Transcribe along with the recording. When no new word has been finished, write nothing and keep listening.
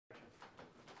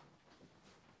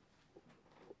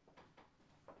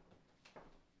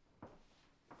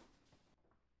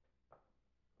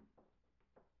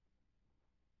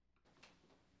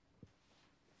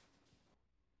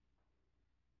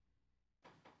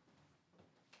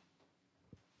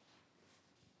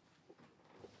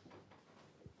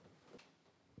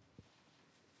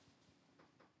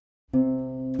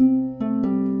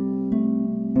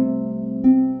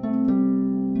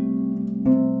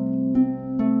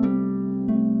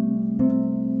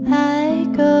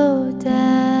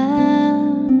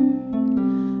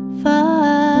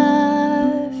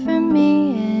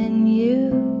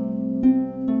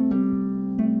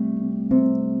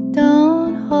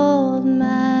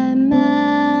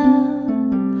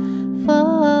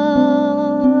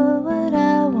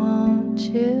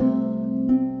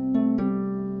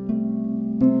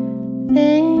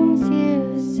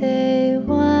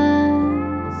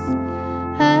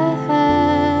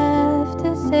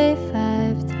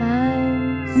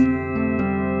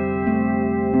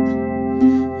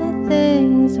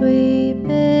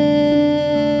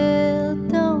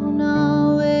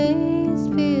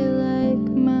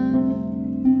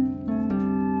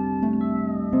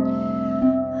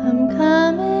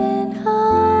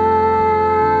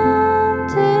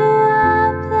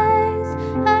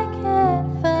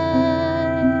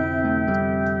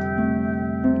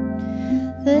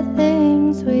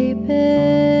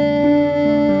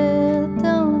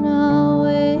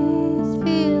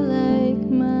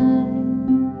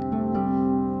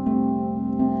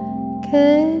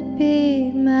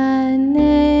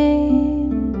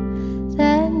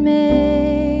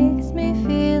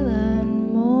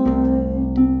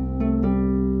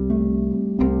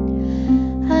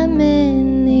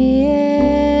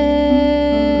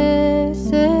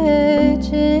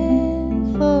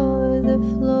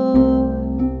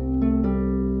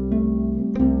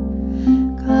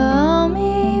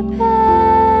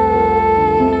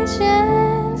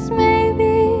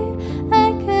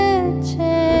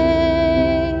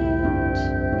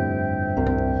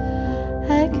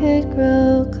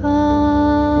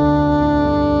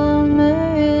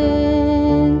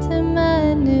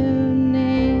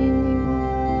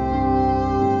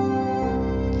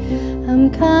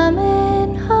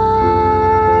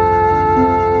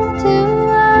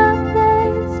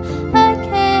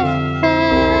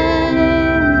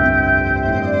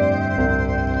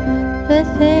The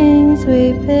things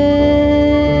we build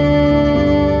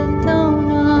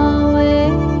don't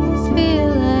always feel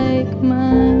like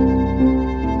mine.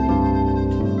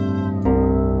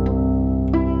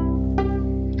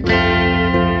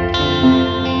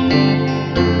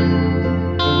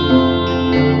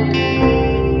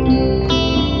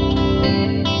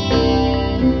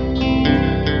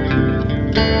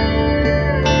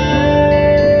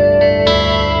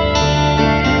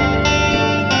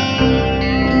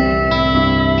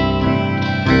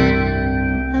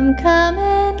 I'm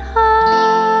coming home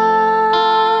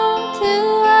to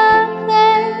a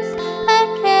place I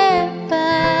can't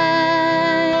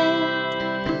find.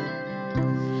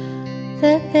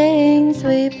 The things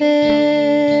we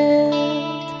build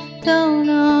don't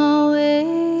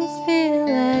always feel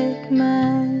like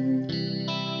mine.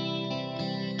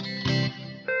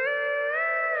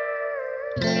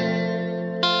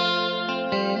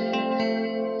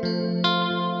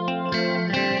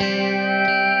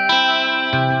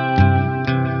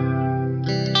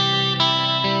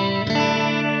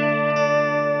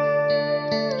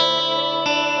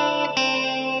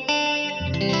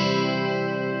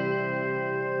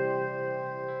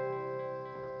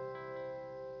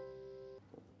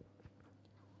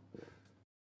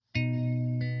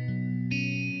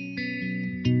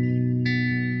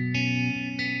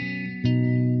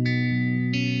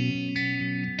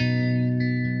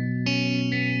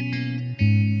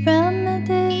 From a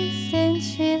distance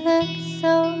she looked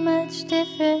so much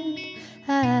different.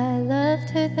 I loved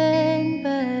her then,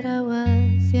 but I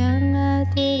was young, I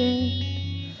didn't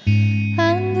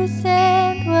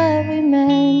understand what we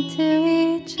meant to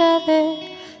each other.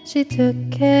 She took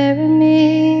care of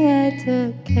me, I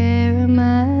took care of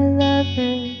my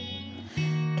lover.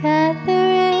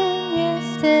 Catherine,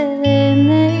 you're still in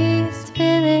the East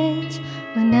Village.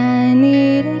 When I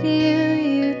needed you,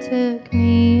 you took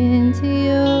me into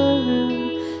your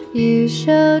room. You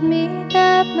showed me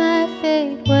that my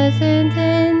fate wasn't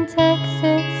in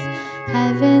Texas.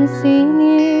 Haven't seen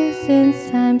you since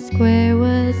Times Square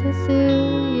was a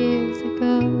zoo years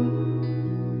ago.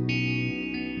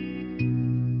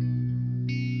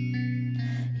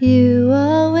 You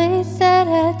always said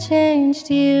I changed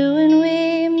you when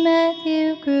we met.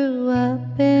 You grew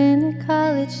up in a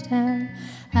college town.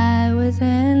 I was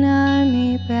an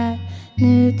army brat,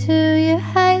 new to your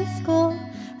high school.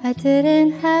 I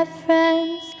didn't have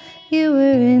friends. You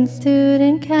were in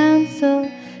student council.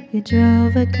 You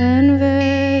drove a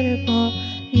convertible.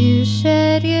 You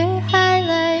shared your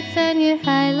highlights and your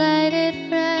highlighted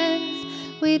friends.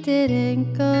 We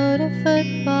didn't go to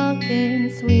football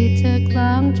games. We took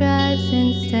long drives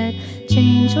instead.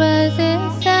 Change was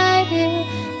inside you,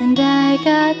 and I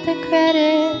got the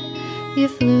credit. You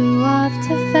flew off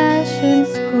to fashion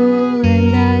school,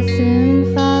 and I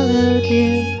soon followed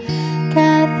you.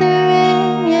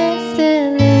 Catherine, you're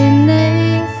still in the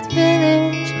East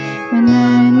Village. When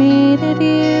I needed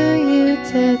you, you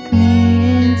took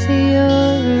me into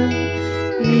your room.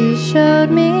 You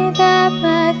showed me that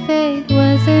my fate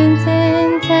wasn't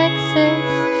in Texas.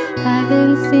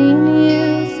 Haven't seen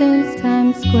you since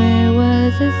Times Square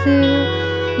was a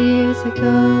zoo years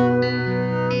ago.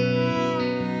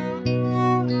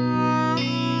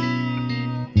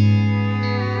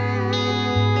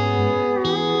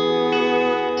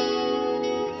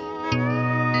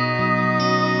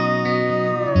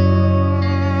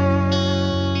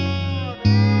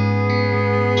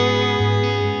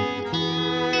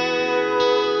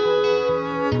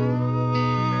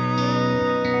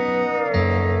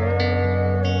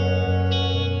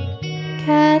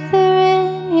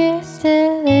 Catherine, you're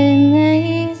still in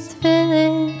the East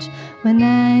Village. When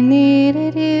I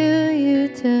needed you, you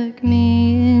took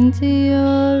me into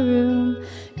your room.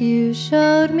 You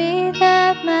showed me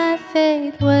that my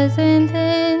fate wasn't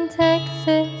in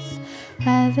Texas.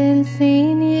 Haven't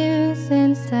seen you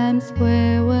since Times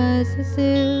Square was a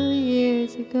zoo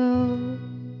years ago.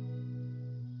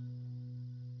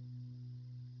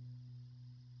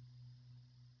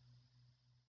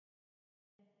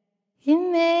 You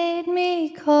made me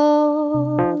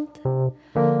cold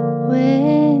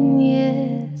when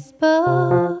you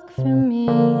spoke for me,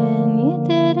 and you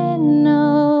didn't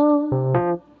know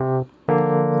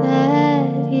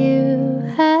that you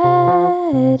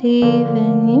had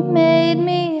even. You made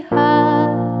me hot.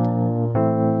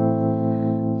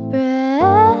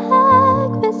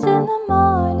 Breakfast in the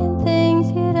morning,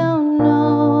 things you don't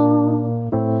know,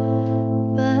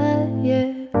 but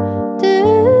you're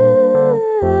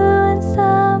doing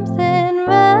something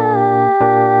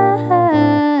right,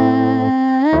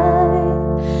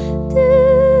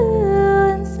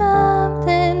 doing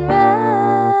something right.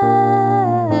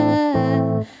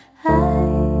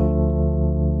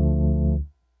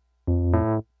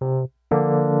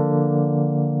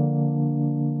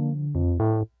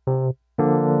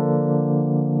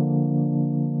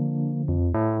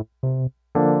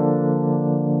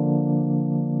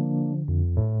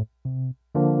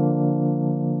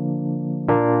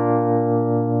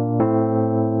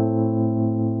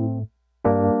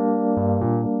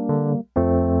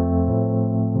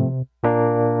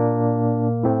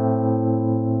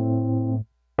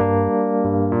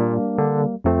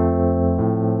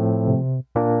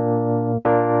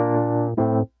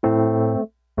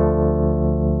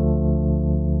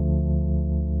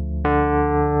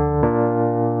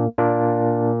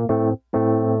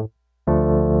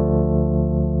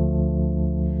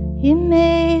 You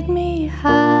made me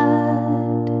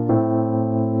hot.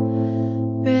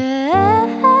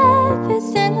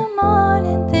 Breakfast in the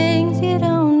morning, things you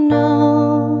don't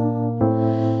know,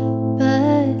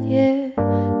 but you're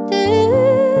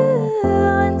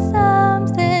doing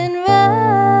something right.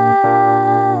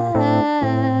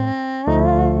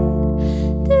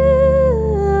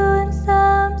 Doing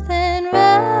something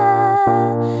right.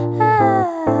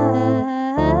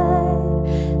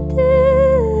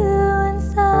 Doing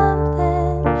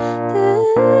something,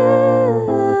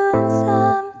 doing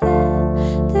something,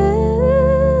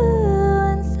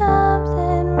 doing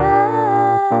something right.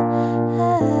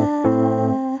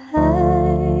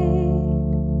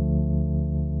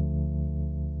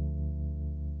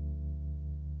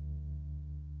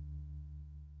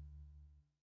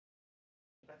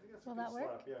 Will that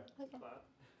work? Yeah. Okay.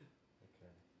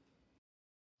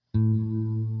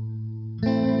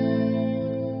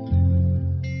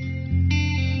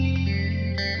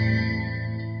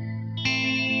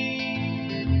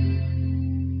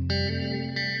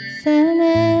 San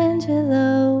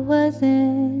Angelo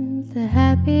wasn't the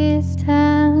happiest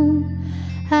town.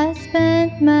 I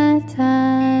spent my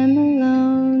time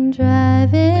alone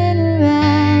driving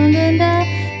around, and I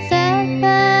sat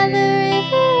by the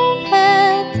river and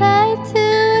held tight to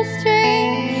a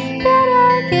string that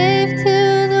I gave to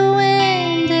the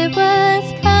wind. It was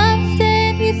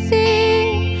constant, you see,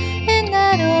 in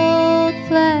that old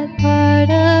flat part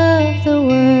of the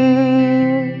world.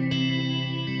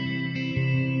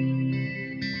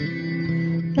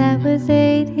 That was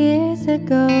 8 years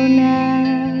ago now,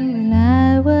 when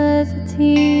I was a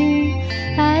teen.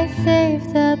 I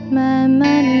saved up my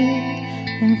money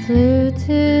and flew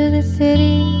to the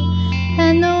city.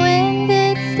 And the wind,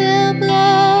 it still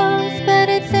blows, but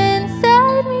it's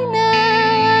inside me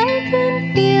now. I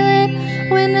can feel it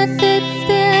when I sit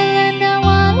still and I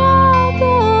wanna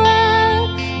go out,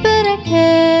 but I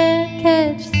can't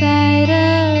catch sight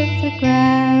of the ground.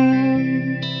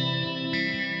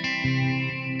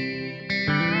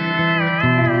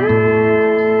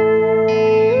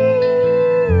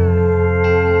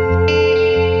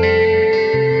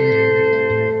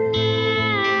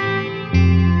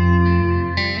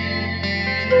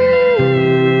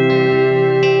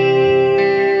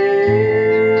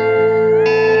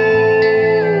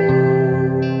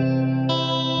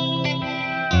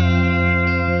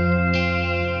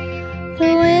 The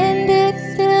wind, it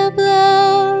still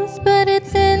blows, but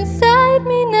it's inside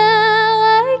me now.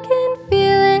 I can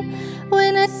feel it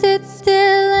when I sit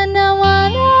still and I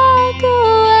wanna go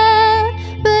out,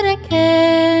 but I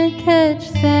can't catch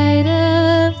sight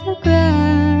of the ground.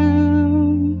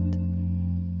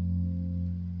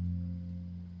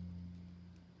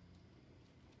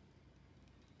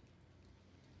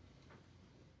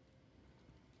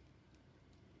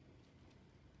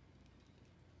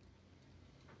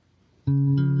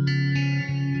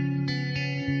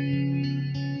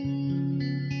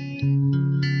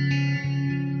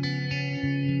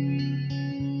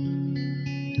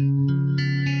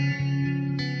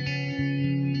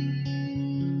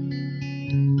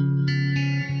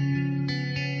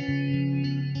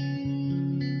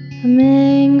 I'm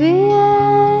angry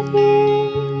at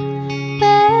you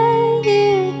that you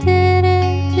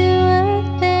didn't do a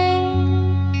thing.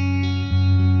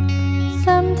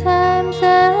 Sometimes I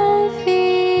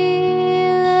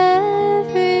feel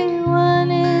everyone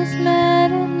is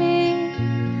mad at me,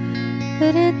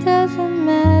 but it doesn't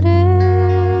matter.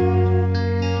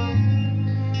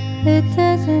 It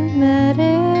doesn't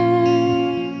matter.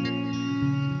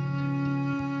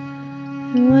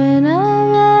 And when I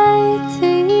write to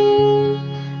you,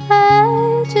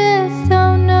 I just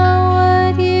don't know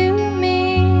what you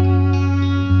mean.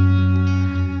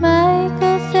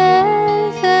 Michael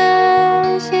says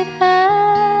I should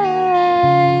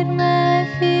hide my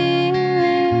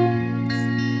feelings.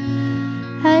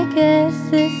 I guess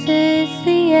this is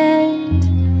the end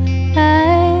I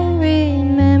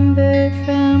remember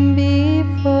from before.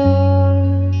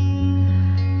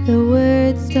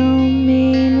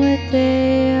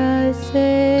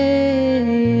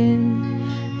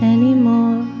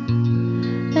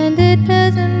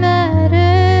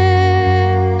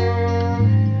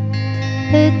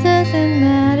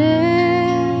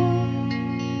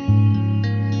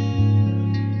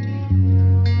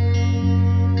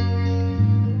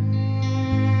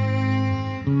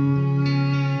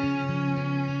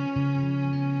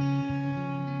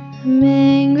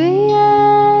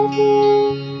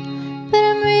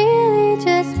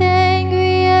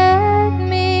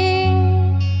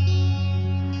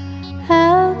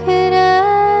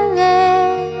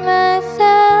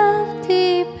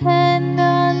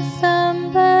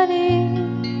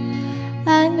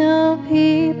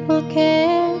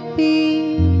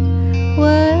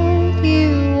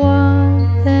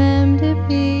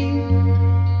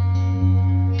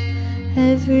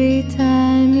 Every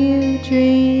time you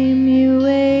dream, you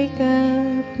wake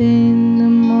up in the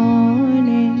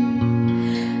morning,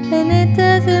 and it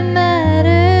doesn't matter,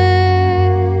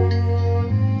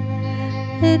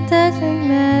 it doesn't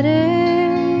matter.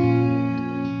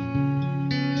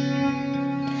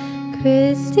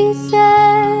 Christy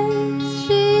says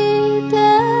she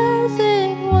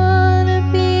doesn't wanna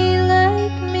be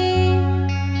like me.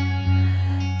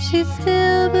 She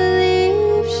still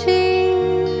believes she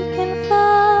can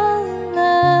fall in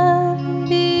love and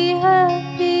be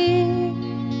happy.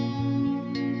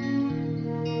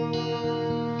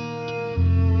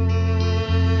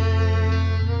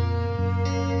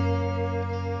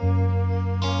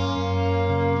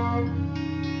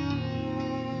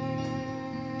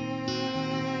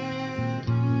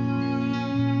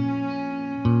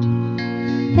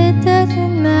 It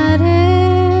doesn't matter.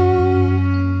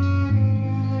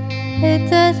 It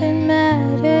doesn't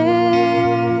matter.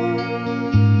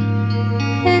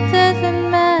 It doesn't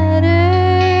matter.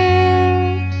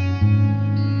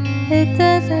 It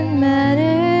doesn't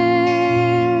matter.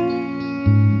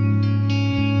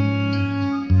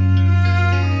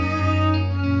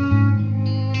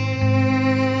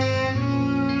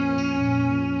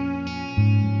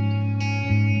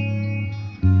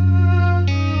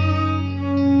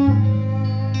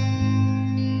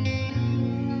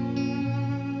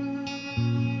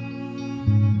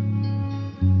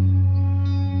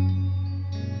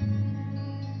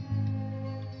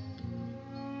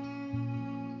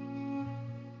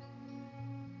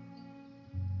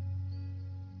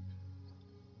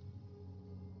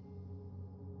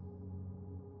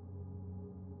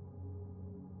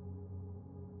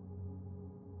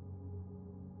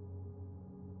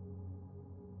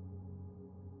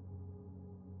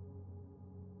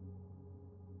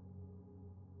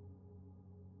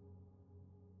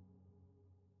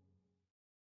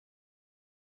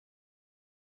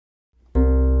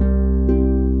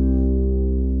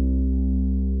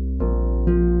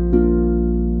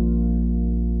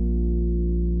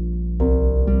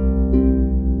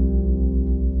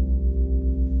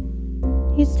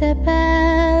 You step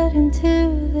out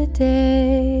into the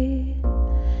day.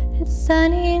 It's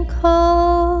sunny and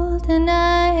cold, and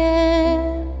I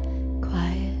am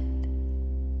quiet.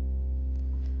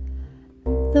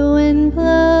 The wind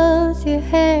blows your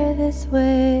hair this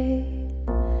way.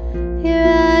 Your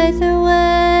eyes are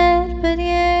wet, but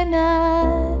you're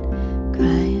not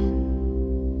crying.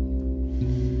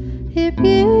 You're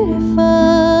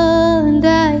beautiful, and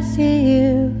I see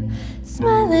you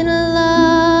smiling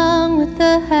along with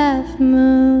the half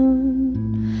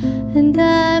moon, and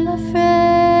I'm afraid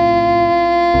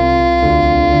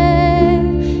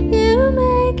you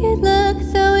make it look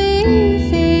so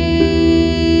easy.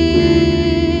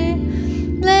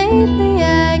 Lately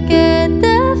I get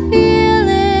the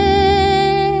feeling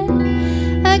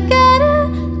I gotta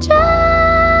try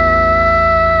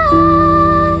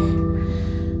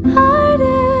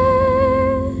harder.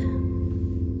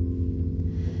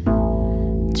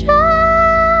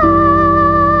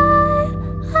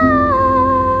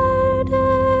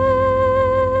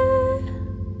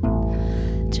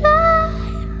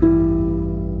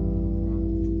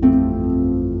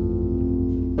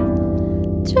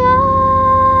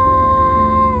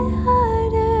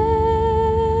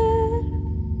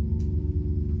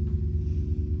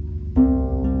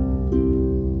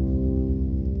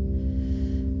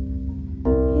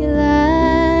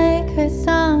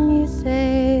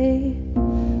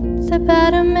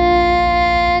 About a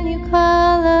man you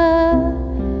call a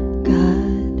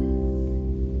god.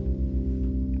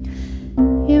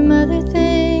 Your mother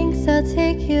thinks I'll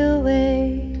take you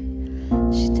away.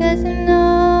 She doesn't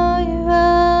know you're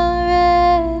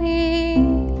already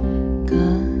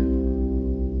gone.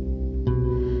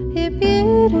 You're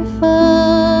beautiful,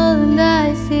 and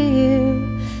I see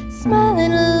you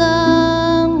smiling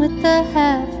along with the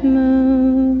half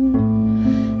moon,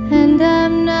 and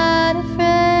I'm not afraid.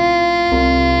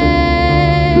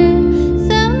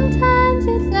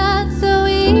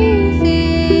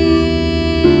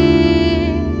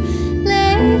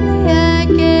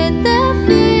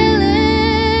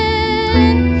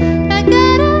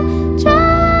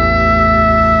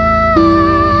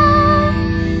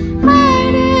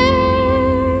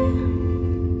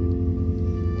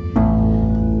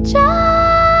 Try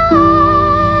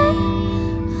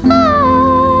harder.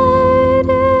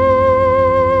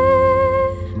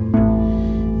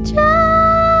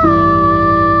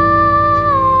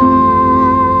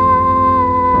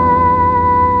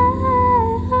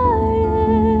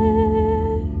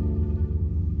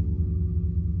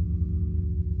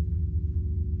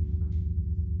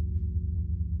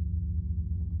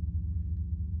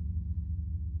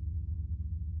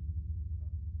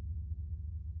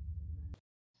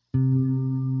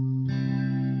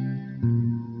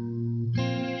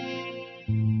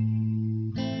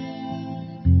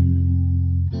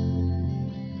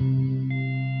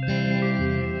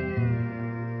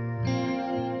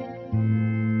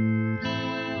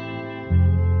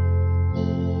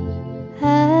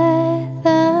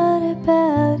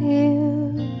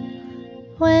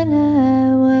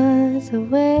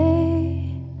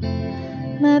 day,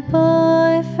 my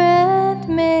boyfriend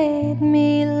made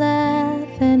me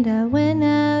laugh, and I went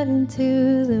out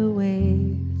into the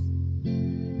waves.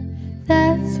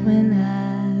 That's when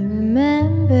I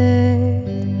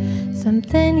remembered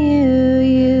something you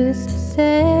used to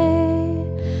say,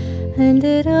 and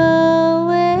it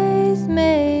always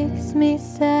makes me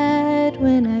sad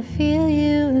when I feel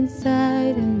you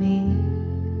inside of me.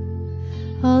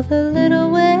 All the little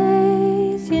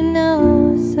ways you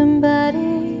know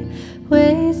somebody,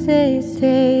 ways they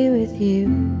stay with you.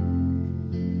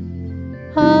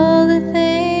 All the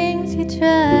things you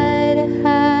try to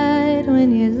hide when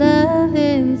you're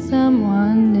loving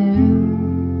someone new.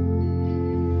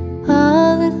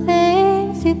 All the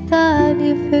things you thought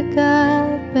you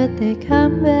forgot, but they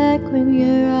come back when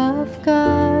you're off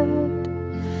guard.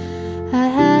 I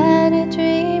had a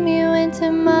dream you went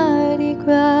to Mardi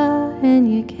Gras, and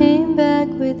you came back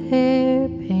with hair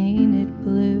painted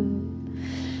blue.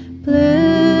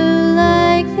 Blue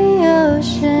like the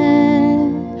ocean,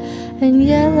 and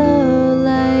yellow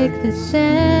like the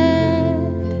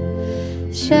sand,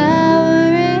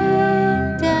 showering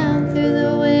down through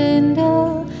the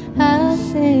window. I'll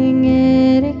sing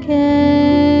it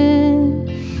again.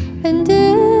 And do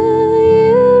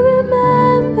you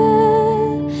remember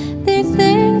these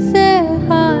things? They're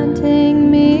haunting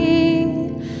me.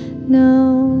 No,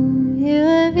 you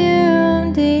have your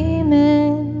own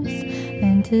demons,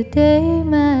 and today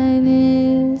mine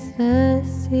is the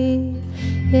sea.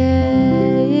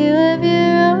 Yeah, you have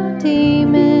your own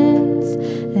demons,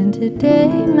 and today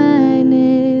mine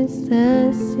is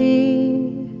the sea.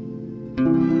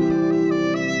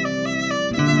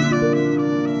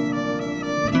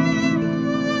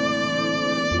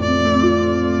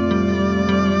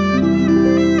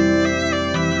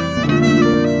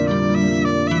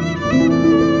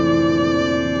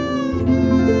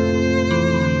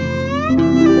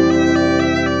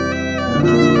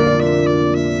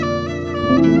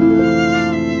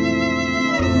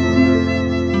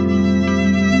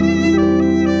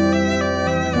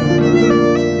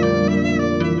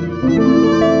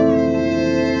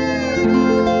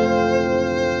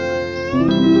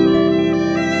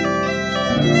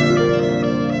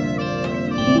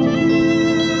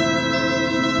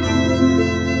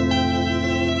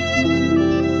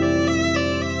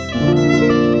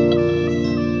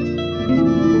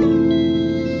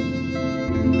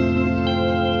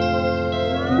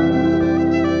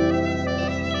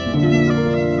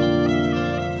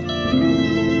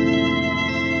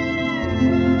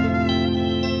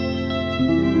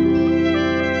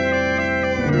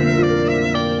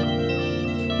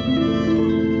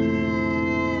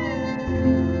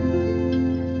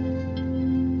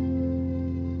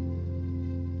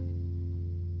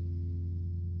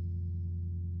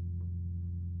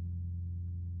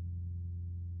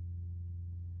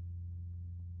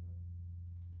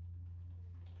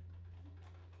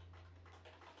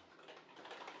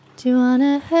 Do you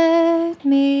wanna hurt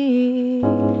me?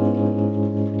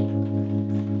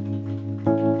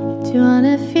 Do you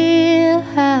wanna feel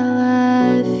how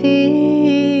I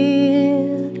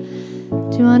feel?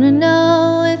 Do you wanna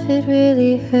know if it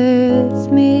really hurts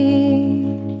me?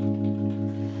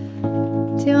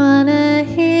 Do you wanna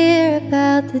hear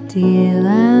about the deal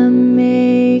I'm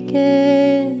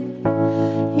making?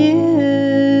 You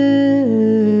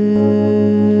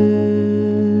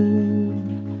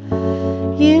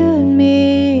and me.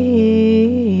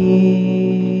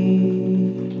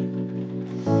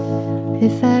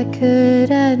 If I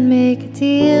could, I'd make a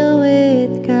deal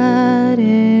with God,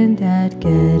 and I'd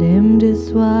get him to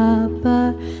swap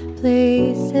our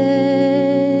places.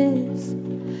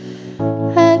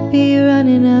 I'd be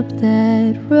running up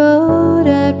that road,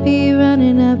 I'd be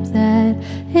running up that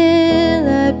hill,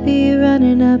 I'd be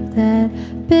running up that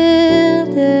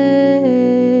building.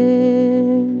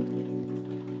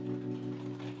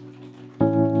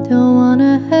 Don't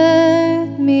wanna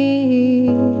hurt me.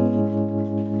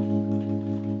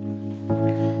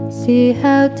 See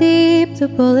how deep the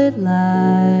bullet lies.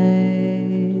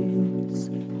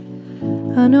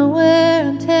 Unaware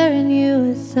I'm tearing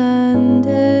you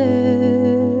asunder.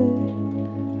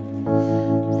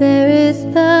 There is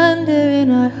thunder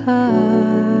in our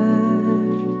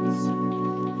hearts.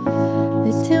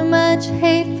 There's too much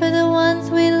hate for the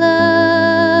ones we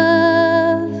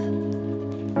love.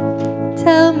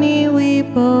 Tell me we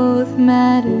both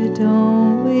matter,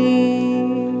 don't we?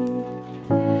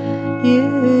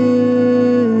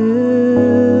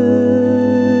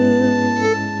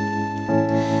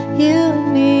 You and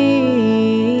me.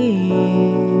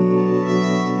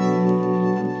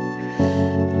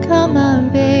 Come on,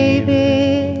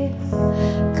 baby.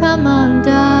 Come on,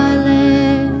 darling.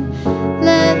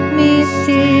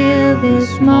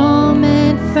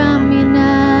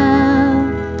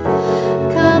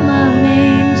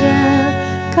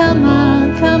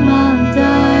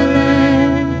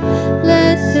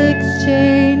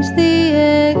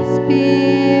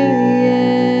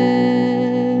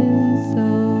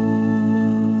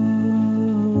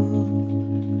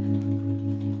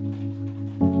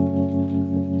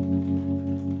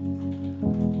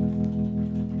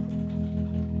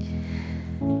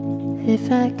 If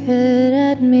I could,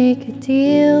 I'd make a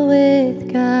deal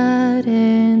with God,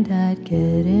 and I'd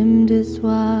get him to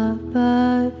swap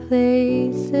our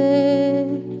places.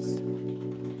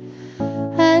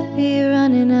 I'd be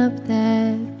running up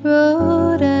that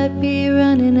road, I'd be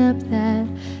running up that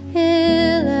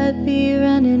hill, I'd be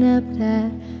running up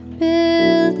that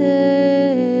building.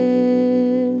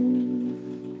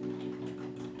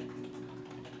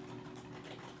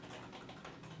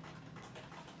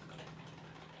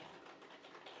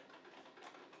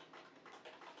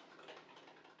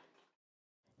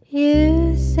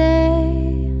 You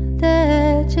say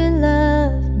that you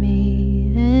love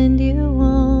me and you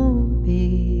won't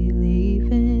be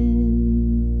leaving.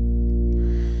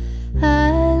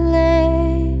 I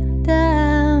lay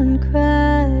down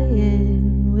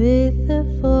crying with the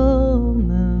full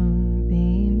moon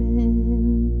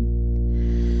beaming.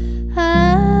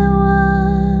 I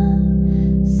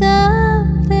want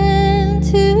something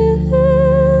to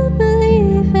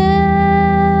believe in.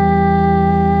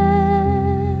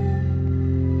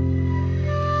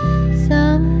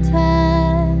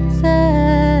 Sometimes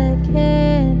I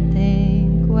can't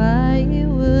think why you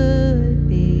would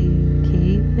be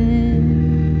keeping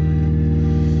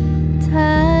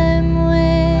time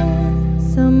with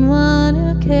someone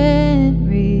who can't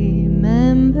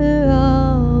remember,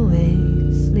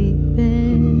 always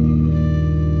sleeping.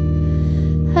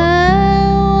 I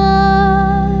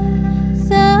want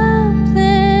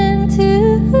something to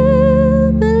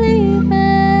believe in.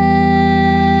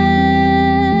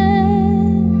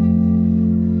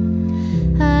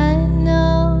 I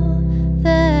know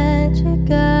that you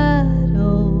got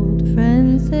old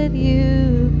friends that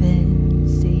you've been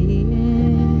seeing.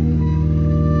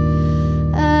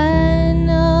 I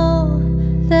know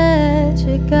that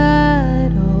you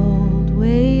got old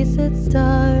ways that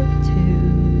start to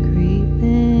creep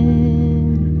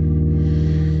in.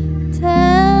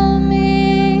 Tell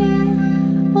me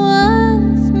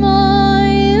once more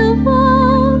you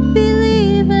won't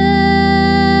believe in.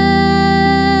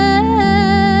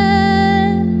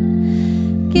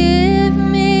 Give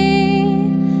me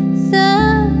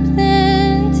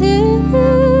something to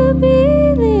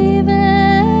believe in.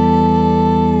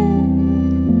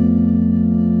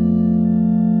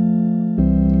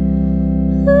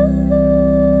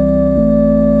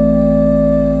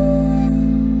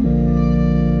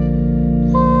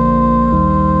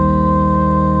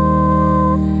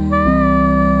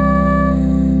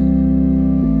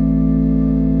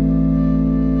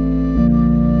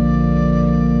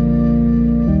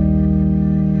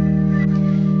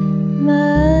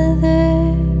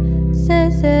 Mother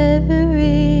says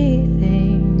everything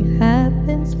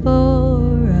happens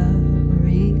for a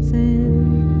reason.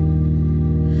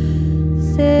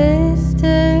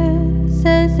 Sister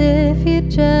says if you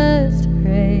just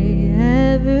pray,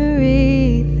 everything